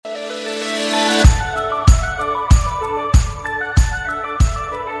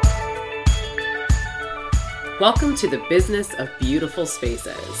Welcome to the Business of Beautiful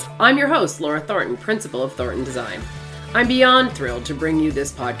Spaces. I'm your host, Laura Thornton, Principal of Thornton Design. I'm beyond thrilled to bring you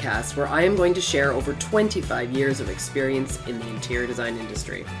this podcast where I am going to share over 25 years of experience in the interior design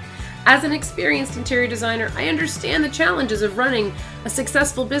industry. As an experienced interior designer, I understand the challenges of running a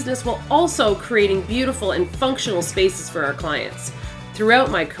successful business while also creating beautiful and functional spaces for our clients.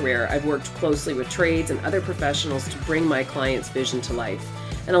 Throughout my career, I've worked closely with trades and other professionals to bring my clients' vision to life.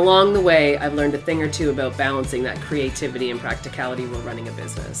 And along the way, I've learned a thing or two about balancing that creativity and practicality while running a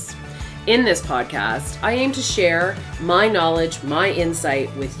business. In this podcast, I aim to share my knowledge, my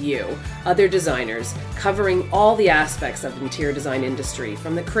insight with you, other designers, covering all the aspects of the interior design industry,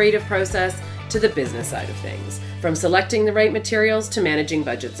 from the creative process to the business side of things, from selecting the right materials to managing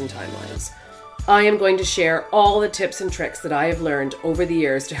budgets and timelines. I am going to share all the tips and tricks that I have learned over the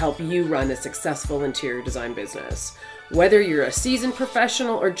years to help you run a successful interior design business. Whether you're a seasoned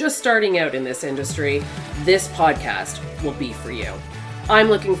professional or just starting out in this industry, this podcast will be for you. I'm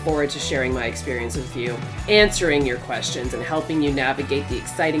looking forward to sharing my experience with you, answering your questions, and helping you navigate the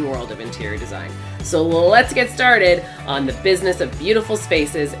exciting world of interior design. So let's get started on the business of beautiful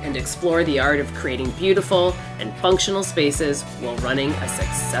spaces and explore the art of creating beautiful and functional spaces while running a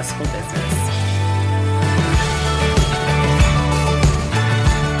successful business.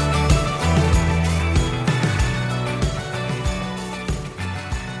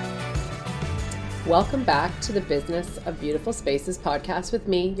 Welcome back to the Business of Beautiful Spaces podcast with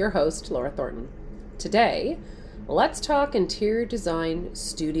me, your host, Laura Thornton. Today, let's talk interior design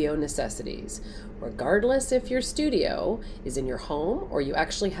studio necessities. Regardless if your studio is in your home or you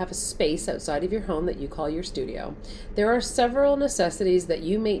actually have a space outside of your home that you call your studio, there are several necessities that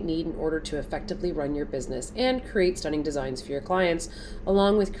you may need in order to effectively run your business and create stunning designs for your clients,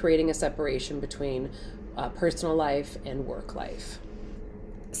 along with creating a separation between personal life and work life.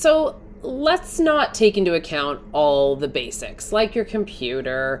 So let's not take into account all the basics, like your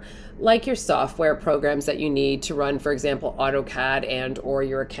computer, like your software programs that you need to run, for example, AutoCAD and or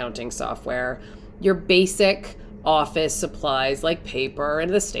your accounting software, your basic office supplies like paper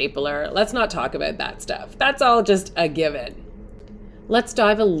and the stapler. Let's not talk about that stuff. That's all just a given. Let's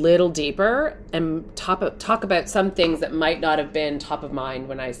dive a little deeper and talk about some things that might not have been top of mind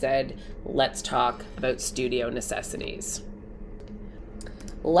when I said, let's talk about studio necessities.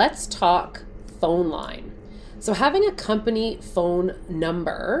 Let's talk phone line. So having a company phone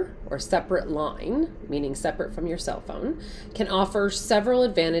number or separate line, meaning separate from your cell phone, can offer several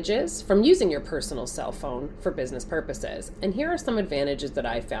advantages from using your personal cell phone for business purposes. And here are some advantages that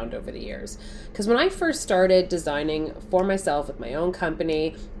I found over the years. Because when I first started designing for myself with my own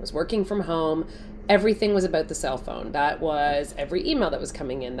company, I was working from home, everything was about the cell phone. That was every email that was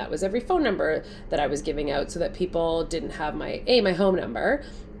coming in. That was every phone number that I was giving out so that people didn't have my home number,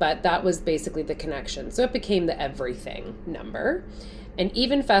 but that was basically the connection. So it became the everything number. And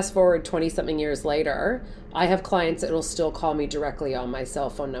even fast forward 20 something years later, I have clients that will still call me directly on my cell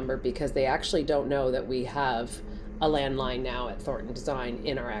phone number because they actually don't know that we have a landline now at Thornton Design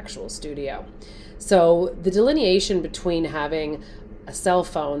in our actual studio. So the delineation between having a cell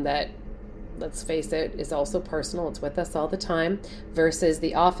phone that, let's face it, is also personal, it's with us all the time, versus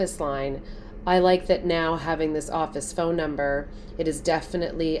the office line. I like that now having this office phone number, it is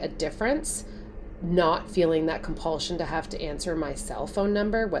definitely a difference, not feeling that compulsion to have to answer my cell phone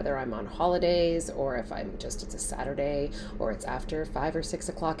number, whether I'm on holidays or if it's a Saturday or it's after 5 or 6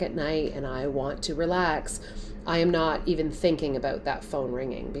 o'clock at night and I want to relax. I am not even thinking about that phone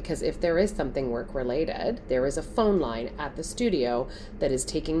ringing, because if there is something work related, there is a phone line at the studio that is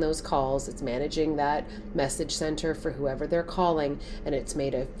taking those calls. It's managing that message center for whoever they're calling, and it's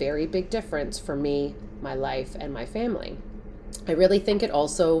made a very big difference for me, my life, and my family. I really think it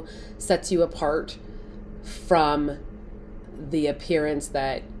also sets you apart from the appearance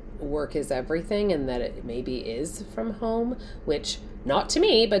that work is everything and that it maybe is from home, which not to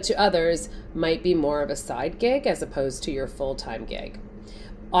me, but to others might be more of a side gig as opposed to your full-time gig.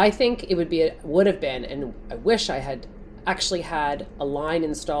 I think it would have been, and I wish I had actually had a line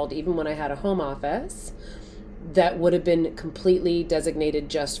installed even when I had a home office that would have been completely designated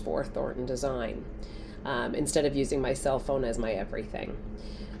just for Thornton Design, instead of using my cell phone as my everything.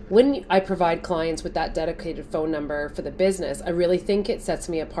 When I provide clients with that dedicated phone number for the business, I really think it sets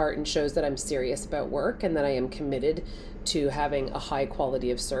me apart and shows that I'm serious about work and that I am committed to having a high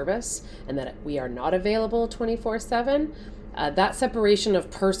quality of service and that we are not available 24/7. That separation of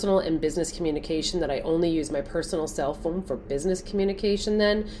personal and business communication, that I only use my personal cell phone for business communication,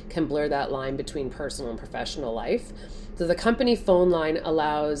 then can blur that line between personal and professional life. So the company phone line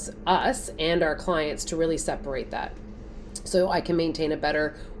allows us and our clients to really separate that, so I can maintain a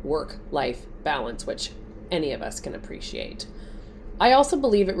better work-life balance, which any of us can appreciate. I also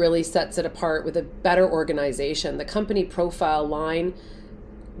believe it really sets it apart with a better organization. The company profile line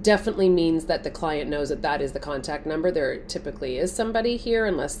definitely means that the client knows that that is the contact number. There typically is somebody here,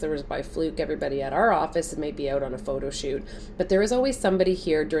 unless there was by fluke everybody at our office may be out on a photo shoot. But there is always somebody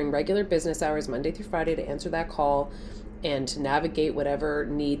here during regular business hours, Monday through Friday, to answer that call and to navigate whatever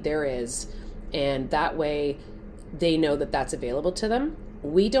need there is. And that way they know that that's available to them.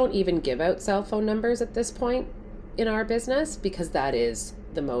 We don't even give out cell phone numbers at this point in our business because that is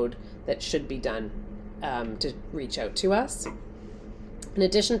the mode that should be done to reach out to us. In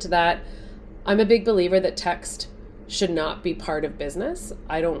addition to that, I'm a big believer that text should not be part of business.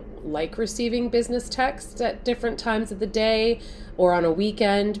 I don't like receiving business texts at different times of the day or on a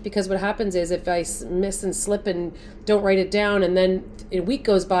weekend, because what happens is if I miss and slip and don't write it down, and then a week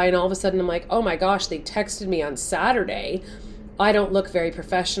goes by and all of a sudden I'm like, oh my gosh, they texted me on Saturday, I don't look very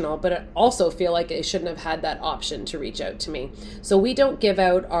professional, but I also feel like I shouldn't have had that option to reach out to me. So we don't give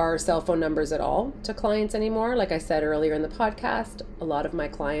out our cell phone numbers at all to clients anymore. Like I said earlier in the podcast, a lot of my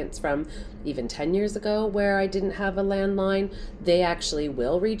clients from even 10 years ago where I didn't have a landline, they actually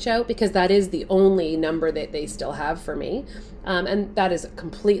will reach out because that is the only number that they still have for me. And that is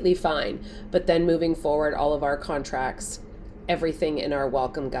completely fine. But then moving forward, all of our contracts, everything in our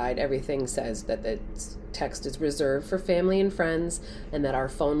welcome guide, everything says that the text is reserved for family and friends, and that our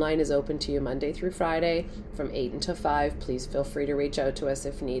phone line is open to you Monday through Friday from 8 until 5. Please feel free to reach out to us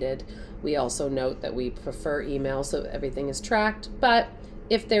if needed. We also note that we prefer email so everything is tracked, but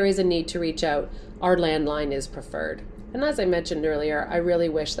if there is a need to reach out, our landline is preferred. And as I mentioned earlier, I really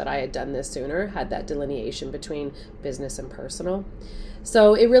wish that I had done this sooner, had that delineation between business and personal.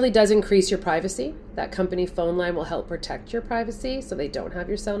 So it really does increase your privacy. That company phone line will help protect your privacy so they don't have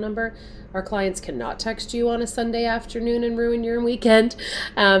your cell number. Our clients cannot text you on a Sunday afternoon and ruin your weekend.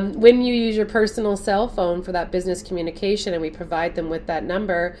 When you use your personal cell phone for that business communication and we provide them with that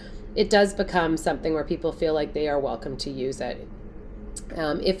number, it does become something where people feel like they are welcome to use it.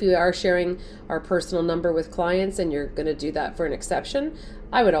 If we are sharing our personal number with clients and you're going to do that for an exception,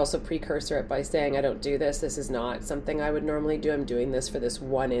 I would also precursor it by saying, I don't do this. This is not something I would normally do. I'm doing this for this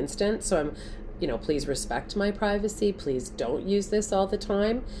one instance. So please respect my privacy. Please don't use this all the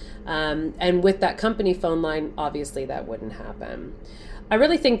time. And with that company phone line, obviously that wouldn't happen. I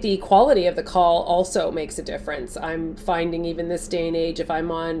really think the quality of the call also makes a difference. I'm finding even this day and age, if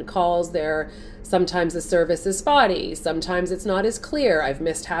I'm on calls there, sometimes the service is spotty. Sometimes it's not as clear. I've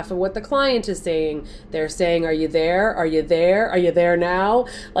missed half of what the client is saying. They're saying, are you there? Are you there? Are you there now?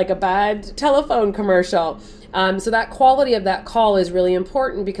 Like a bad telephone commercial. So that quality of that call is really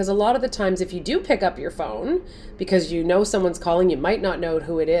important because a lot of the times if you do pick up your phone because you know someone's calling, you might not know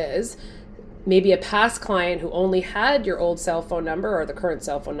who it is. Maybe a past client who only had your old cell phone number or the current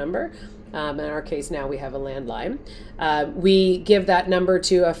cell phone number. In our case now we have a landline. We give that number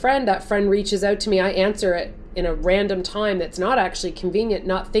to a friend. That friend reaches out to me. I answer it in a random time that's not actually convenient,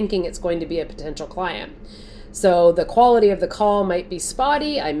 not thinking it's going to be a potential client. So the quality of the call might be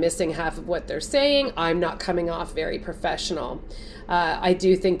spotty. I'm missing half of what they're saying. I'm not coming off very professional. I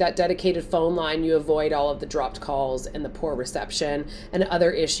do think that dedicated phone line, you avoid all of the dropped calls and the poor reception and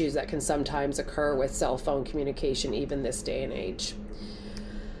other issues that can sometimes occur with cell phone communication, even this day and age.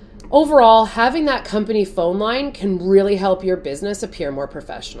 Overall, having that company phone line can really help your business appear more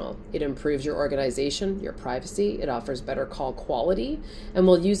professional. It improves your organization, your privacy, it offers better call quality, and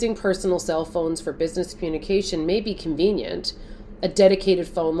while using personal cell phones for business communication may be convenient, a dedicated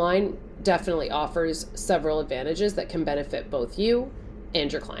phone line definitely offers several advantages that can benefit both you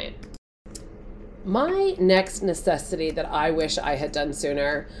and your client. My next necessity that I wish I had done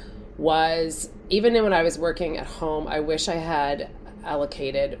sooner was, even when I was working at home, I wish I had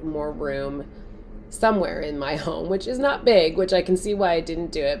allocated more room somewhere in my home, which is not big, which I can see why I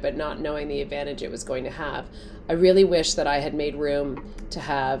didn't do it, but not knowing the advantage it was going to have. I really wish that I had made room to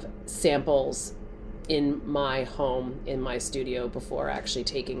have samples in my home, in my studio, before actually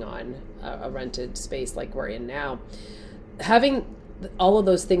taking on a rented space like we're in now. Having all of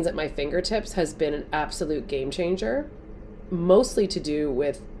those things at my fingertips has been an absolute game changer, mostly to do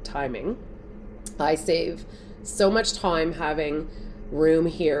with timing. I save so much time having room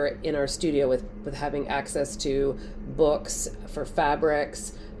here in our studio with having access to books for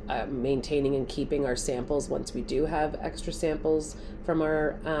fabrics, maintaining and keeping our samples once we do have extra samples from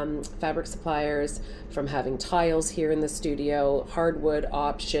our fabric suppliers, from having tiles here in the studio, hardwood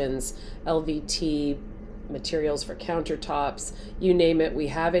options, LVT materials for countertops, you name it, we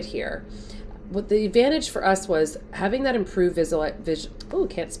have it here. what the advantage for us was having that improved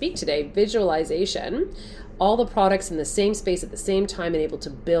visualization, all the products in the same space at the same time, and able to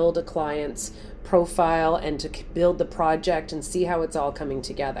build a client's profile and to build the project and see how it's all coming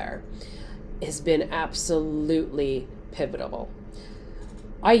together has been absolutely pivotal.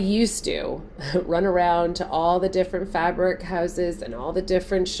 I used to run around to all the different fabric houses and all the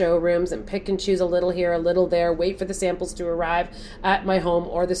different showrooms and pick and choose a little here, a little there, wait for the samples to arrive at my home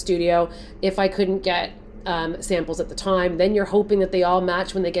or the studio. If I couldn't get samples at the time, then you're hoping that they all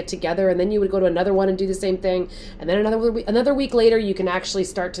match when they get together, and then you would go to another one and do the same thing, and then another week later you can actually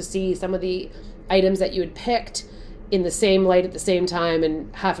start to see some of the items that you had picked in the same light at the same time,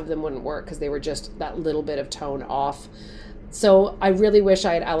 and half of them wouldn't work because they were just that little bit of tone off. So I really wish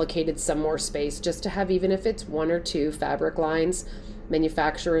I had allocated some more space just to have, even if it's one or two fabric lines,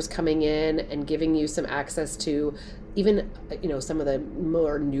 manufacturers coming in and giving you some access to even, some of the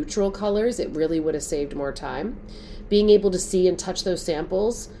more neutral colors. It really would have saved more time. Being able to see and touch those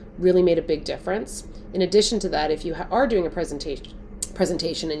samples really made a big difference. In addition to that, if you are doing a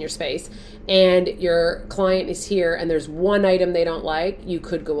presentation in your space and your client is here and there's one item they don't like, you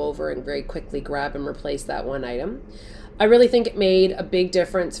could go over and very quickly grab and replace that one item. I really think it made a big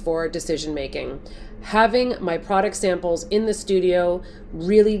difference for decision making. Having my product samples in the studio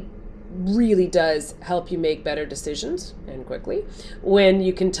really does help you make better decisions, and quickly, when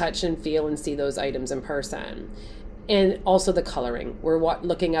you can touch and feel and see those items in person. And also the coloring. We're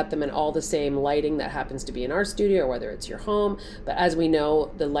looking at them in all the same lighting that happens to be in our studio, or whether it's your home. But as we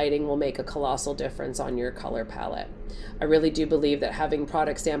know, the lighting will make a colossal difference on your color palette. I really do believe that having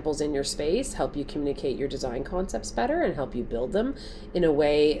product samples in your space help you communicate your design concepts better and help you build them in a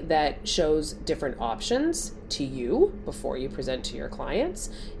way that shows different options to you before you present to your clients.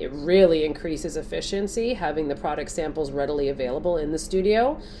 It really increases efficiency. Having the product samples readily available in the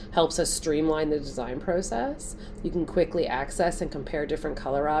studio helps us streamline the design process. You can quickly access and compare different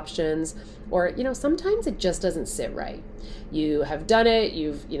color options, or sometimes it just doesn't sit right. You have done it,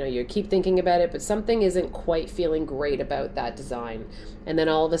 you keep thinking about it, but something isn't quite feeling great about that design. And then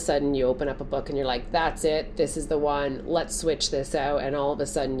all of a sudden you open up a book and you're like, that's it, this is the one, let's switch this out. And all of a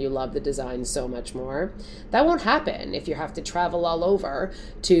sudden you love the design so much more. That won't happen if you have to travel all over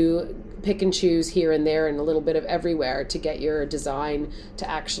to pick and choose here and there and a little bit of everywhere to get your design to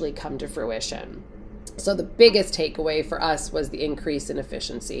actually come to fruition. So the biggest takeaway for us was the increase in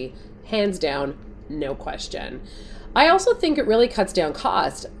efficiency, hands down, no question. I also think it really cuts down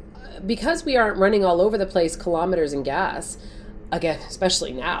cost. Because we aren't running all over the place kilometers in gas, again,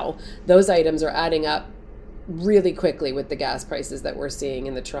 especially now, those items are adding up really quickly with the gas prices that we're seeing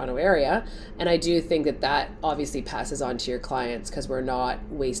in the Toronto area. And I do think that obviously passes on to your clients, because we're not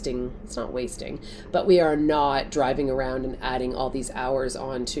wasting, it's not wasting, but we are not driving around and adding all these hours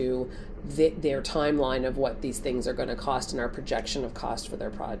onto their timeline of what these things are going to cost and our projection of cost for their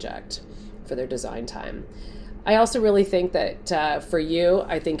project, for their design time. I also really think that for you,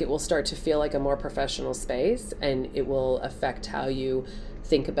 I think it will start to feel like a more professional space, and it will affect how you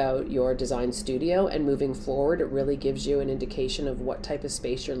think about your design studio. And moving forward, it really gives you an indication of what type of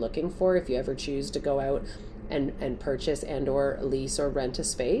space you're looking for if you ever choose to go out and purchase and or lease or rent a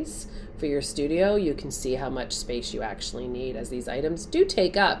space for your studio. You can see how much space you actually need, as these items do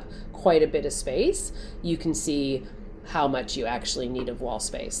take up quite a bit of space. You can see how much you actually need of wall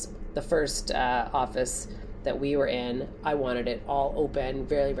space. The first office that we were in, I wanted it all open,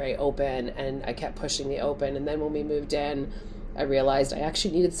 very, very open, and I kept pushing the open. And then when we moved in, I realized I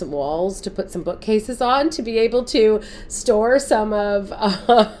actually needed some walls to put some bookcases on to be able to store some of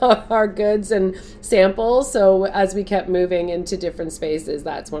our goods and samples. So as we kept moving into different spaces,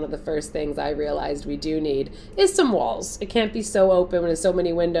 that's one of the first things I realized we do need is some walls. It can't be so open with so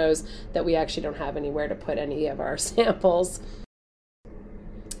many windows that we actually don't have anywhere to put any of our samples.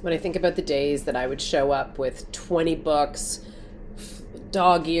 When I think about the days that I would show up with 20 books,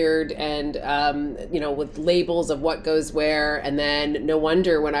 dog-eared and, with labels of what goes where. And then no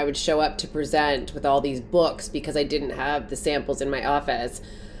wonder when I would show up to present with all these books because I didn't have the samples in my office,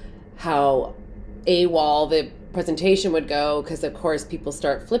 how AWOL the presentation would go, because of course people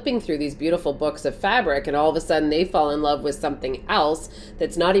start flipping through these beautiful books of fabric and all of a sudden they fall in love with something else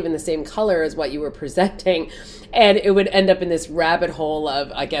that's not even the same color as what you were presenting. And it would end up in this rabbit hole of,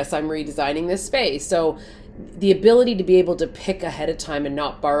 I guess I'm redesigning this space. So the ability to be able to pick ahead of time and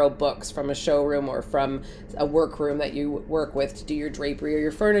not borrow books from a showroom or from a workroom that you work with to do your drapery or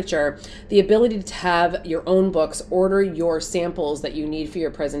your furniture, the ability to have your own books, order your samples that you need for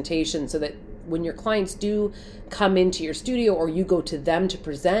your presentation so that when your clients do come into your studio or you go to them to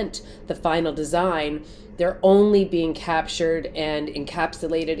present the final design, they're only being captured and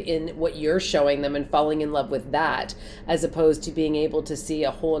encapsulated in what you're showing them and falling in love with that, as opposed to being able to see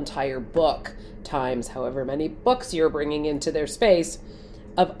a whole entire book times however many books you're bringing into their space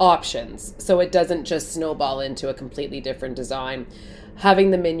of options. So it doesn't just snowball into a completely different design.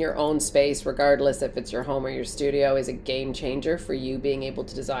 Having them in your own space, regardless if it's your home or your studio, is a game changer for you being able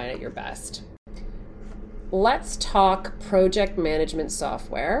to design at your best. Let's talk project management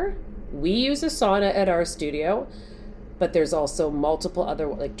software. We use Asana at our studio, but there's also multiple other,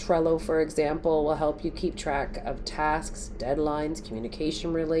 like Trello, for example, will help you keep track of tasks, deadlines,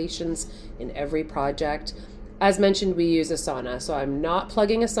 communication relations in every project. As mentioned, we use Asana, so I'm not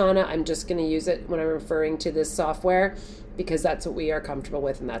plugging Asana. I'm just going to use it when I'm referring to this software because that's what we are comfortable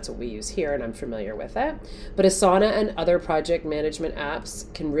with and that's what we use here and I'm familiar with it. But Asana and other project management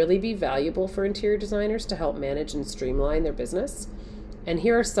apps can really be valuable for interior designers to help manage and streamline their business. And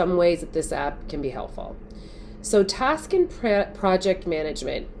here are some ways that this app can be helpful. So task and project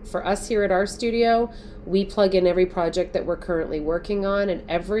management. For us here at our studio, we plug in every project that we're currently working on, and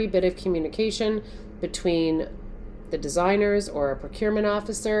every bit of communication between the designers or a procurement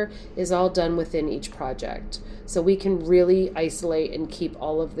officer is all done within each project. So we can really isolate and keep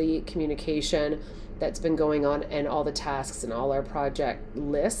all of the communication that's been going on, and all the tasks and all our project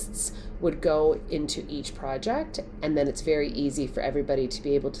lists would go into each project. And then it's very easy for everybody to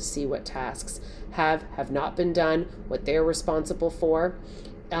be able to see what tasks have not been done, what they're responsible for.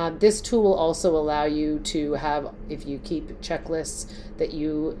 This tool will also allow you to have, if you keep checklists that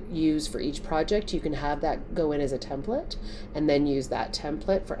you use for each project, you can have that go in as a template and then use that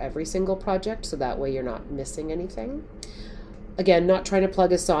template for every single project. So that way you're not missing anything. Again, not trying to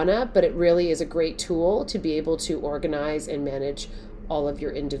plug Asana, but it really is a great tool to be able to organize and manage all of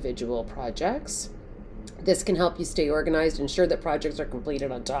your individual projects. This can help you stay organized, ensure that projects are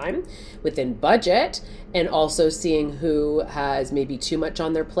completed on time, within budget, and also seeing who has maybe too much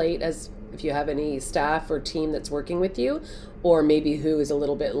on their plate, as if you have any staff or team that's working with you, or maybe who is a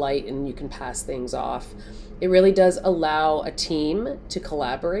little bit light and you can pass things off. It really does allow a team to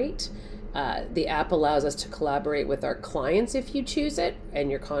collaborate. The app allows us to collaborate with our clients if you choose it,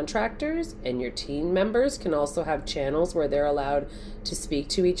 and your contractors, and your team members can also have channels where they're allowed to speak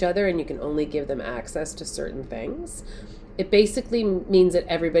to each other and you can only give them access to certain things. It basically means that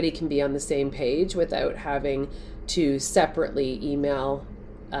everybody can be on the same page without having to separately email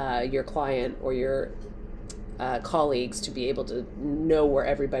your client or your colleagues to be able to know where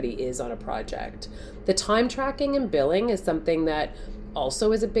everybody is on a project. The time tracking and billing is something that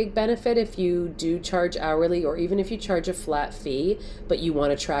also is a big benefit if you do charge hourly, or even if you charge a flat fee but you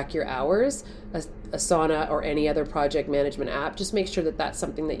want to track your hours. Asana or any other project management app, just make sure that that's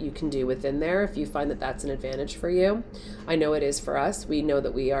something that you can do within there if you find that that's an advantage for you. I know it is for us. We know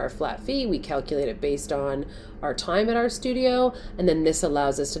that we are a flat fee. We calculate it based on our time at our studio, and then this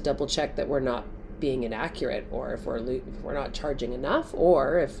allows us to double check that we're not being inaccurate, or if we're not charging enough,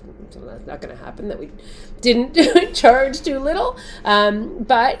 or if so that's not going to happen, that we didn't charge too little.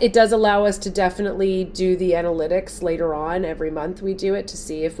 But it does allow us to definitely do the analytics later on. Every month we do it to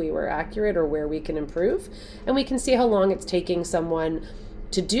see if we were accurate or where we can improve, and we can see how long it's taking someone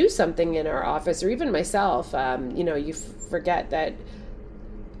to do something in our office, or even myself. You forget that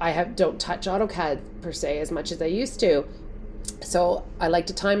I don't touch AutoCAD per se as much as I used to. So I like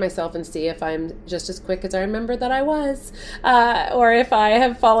to time myself and see if I'm just as quick as I remember that I was, or if I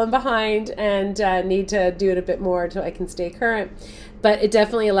have fallen behind and need to do it a bit more so I can stay current. But it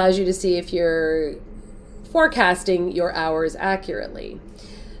definitely allows you to see if you're forecasting your hours accurately.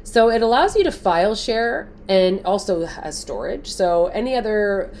 So it allows you to file share and also has storage. So any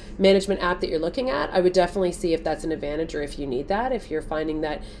other management app that you're looking at, I would definitely see if that's an advantage or if you need that. If you're finding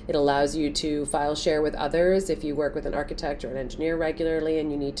that it allows you to file share with others, if you work with an architect or an engineer regularly and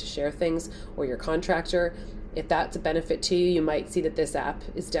you need to share things, or your contractor, if that's a benefit to you, you might see that this app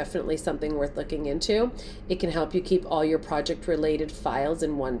is definitely something worth looking into. It can help you keep all your project-related files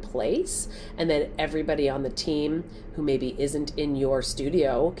in one place, and then everybody on the team who maybe isn't in your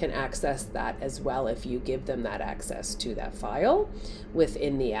studio can access that as well if you give them that access to that file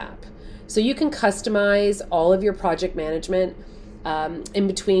within the app. So you can customize all of your project management in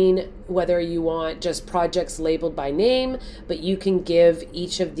between, whether you want just projects labeled by name, but you can give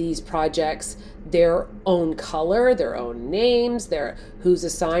each of these projects their own color, their own names, their who's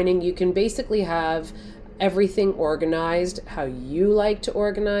assigning. You can basically have everything organized how you like to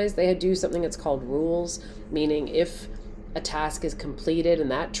organize. They do something that's called rules, meaning if a task is completed and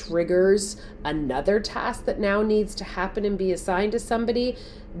that triggers another task that now needs to happen and be assigned to somebody,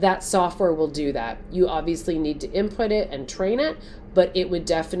 that software will do that. You obviously need to input it and train it, but it would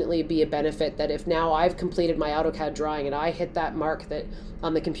definitely be a benefit that if now I've completed my AutoCAD drawing and I hit that mark that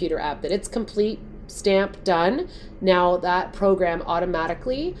on the computer app that it's complete, stamp, done, now that program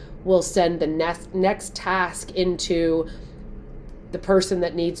automatically will send the next task into the person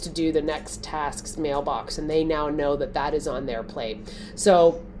that needs to do the next task's mailbox, and they now know that that is on their plate.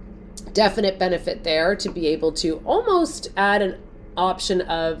 So definite benefit there to be able to almost add an option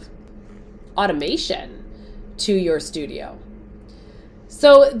of automation to your studio.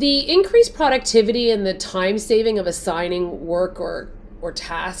 So the increased productivity and the time saving of assigning work or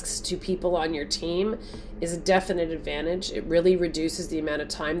tasks to people on your team is a definite advantage. It really reduces the amount of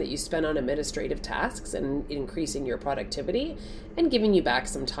time that you spend on administrative tasks and increasing your productivity and giving you back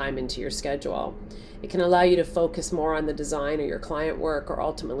some time into your schedule. It can allow you to focus more on the design or your client work or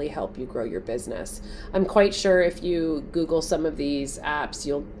ultimately help you grow your business. I'm quite sure if you Google some of these apps,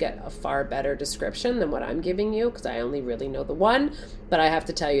 you'll get a far better description than what I'm giving you because I only really know the one. But I have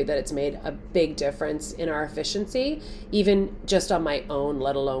to tell you that it's made a big difference in our efficiency, even just on my own,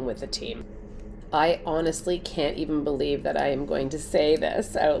 let alone with a team. I honestly can't even believe that I am going to say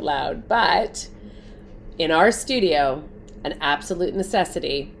this out loud, but in our studio, an absolute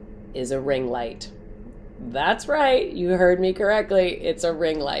necessity is a ring light. That's right, you heard me correctly. It's a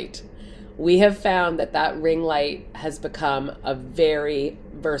ring light. We have found that ring light has become a very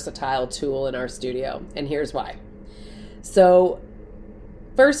versatile tool in our studio, and here's why. So,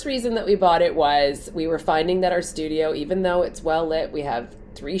 first reason that we bought it was we were finding that our studio, even though it's well lit, we have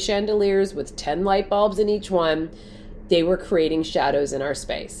 3 chandeliers with 10 light bulbs in each one, they were creating shadows in our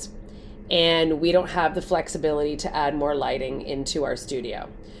space. And we don't have the flexibility to add more lighting into our studio.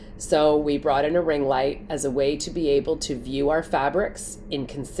 So we brought in a ring light as a way to be able to view our fabrics in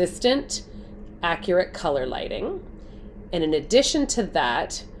consistent, accurate color lighting. And in addition to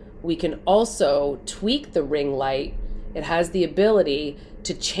that, we can also tweak the ring light. It has the ability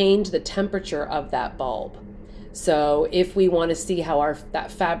to change the temperature of that bulb. So if we want to see how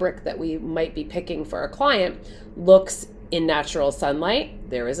that fabric that we might be picking for our client looks in natural sunlight,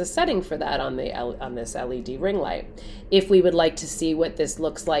 there is a setting for that on this LED ring light. If we would like to see what this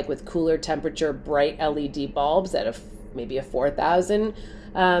looks like with cooler temperature, bright LED bulbs at maybe a 4,000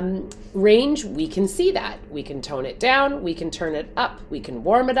 range, we can see that. We can tone it down, we can turn it up, we can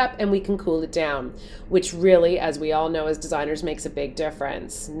warm it up, and we can cool it down, which really, as we all know as designers, makes a big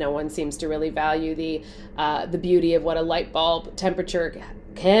difference. No one seems to really value the beauty of what a light bulb temperature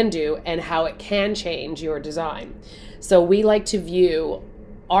can do and how it can change your design. So we like to view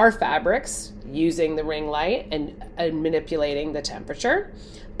our fabrics using the ring light and manipulating the temperature.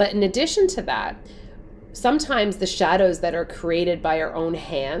 But in addition to that, sometimes the shadows that are created by our own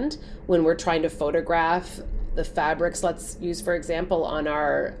hand when we're trying to photograph the fabrics, let's use, for example,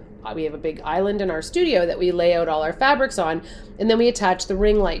 we have a big island in our studio that we lay out all our fabrics on, and then we attach the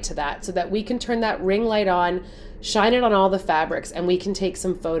ring light to that so that we can turn that ring light on, shine it on all the fabrics, and we can take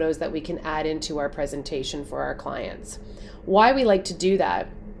some photos that we can add into our presentation for our clients. Why we like to do that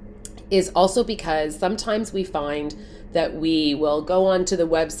is also because sometimes we find that we will go onto the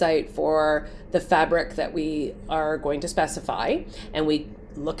website for the fabric that we are going to specify, and we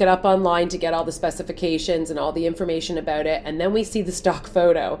look it up online to get all the specifications and all the information about it, and then we see the stock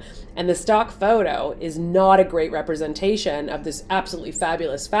photo, and the stock photo is not a great representation of this absolutely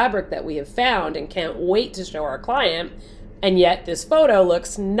fabulous fabric that we have found and can't wait to show our client, and yet this photo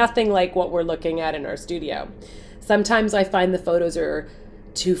looks nothing like what we're looking at in our studio. Sometimes I find the photos are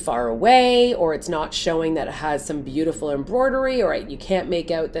too far away, or it's not showing that it has some beautiful embroidery, or you can't make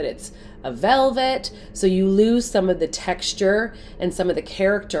out that it's a velvet, so you lose some of the texture and some of the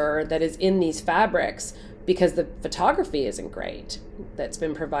character that is in these fabrics because the photography isn't great that's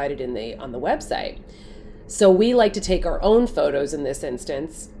been provided on the website. So we like to take our own photos in this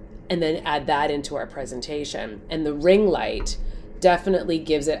instance and then add that into our presentation, and the ring light definitely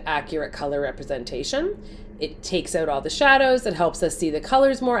gives it accurate color representation. It takes out all the shadows. It helps us see the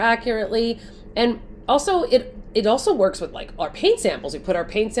colors more accurately. And also it also works with like our paint samples. We put our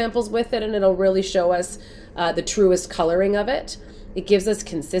paint samples with it and it'll really show us the truest coloring of it. It gives us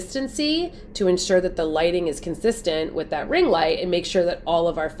consistency to ensure that the lighting is consistent with that ring light and make sure that all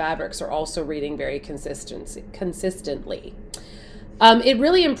of our fabrics are also reading very consistently. It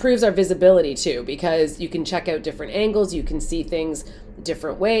really improves our visibility too, because you can check out different angles, you can see things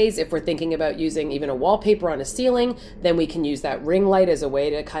different ways. If we're thinking about using even a wallpaper on a ceiling, then we can use that ring light as a way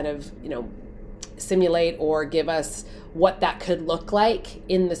to kind of, simulate or give us what that could look like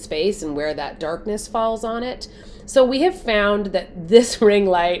in the space and where that darkness falls on it. So we have found that this ring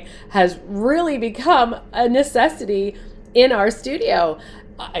light has really become a necessity in our studio.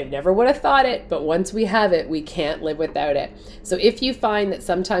 I never would have thought it, but once we have it, we can't live without it. So if you find that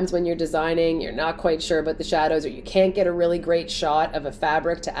sometimes when you're designing, you're not quite sure about the shadows, or you can't get a really great shot of a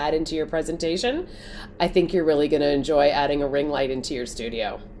fabric to add into your presentation, I think you're really going to enjoy adding a ring light into your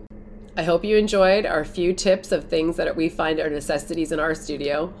studio. I hope you enjoyed our few tips of things that we find are necessities in our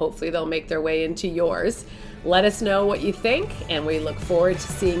studio. Hopefully they'll make their way into yours. Let us know what you think, and we look forward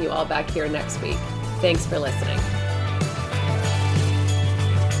to seeing you all back here next week. Thanks for listening.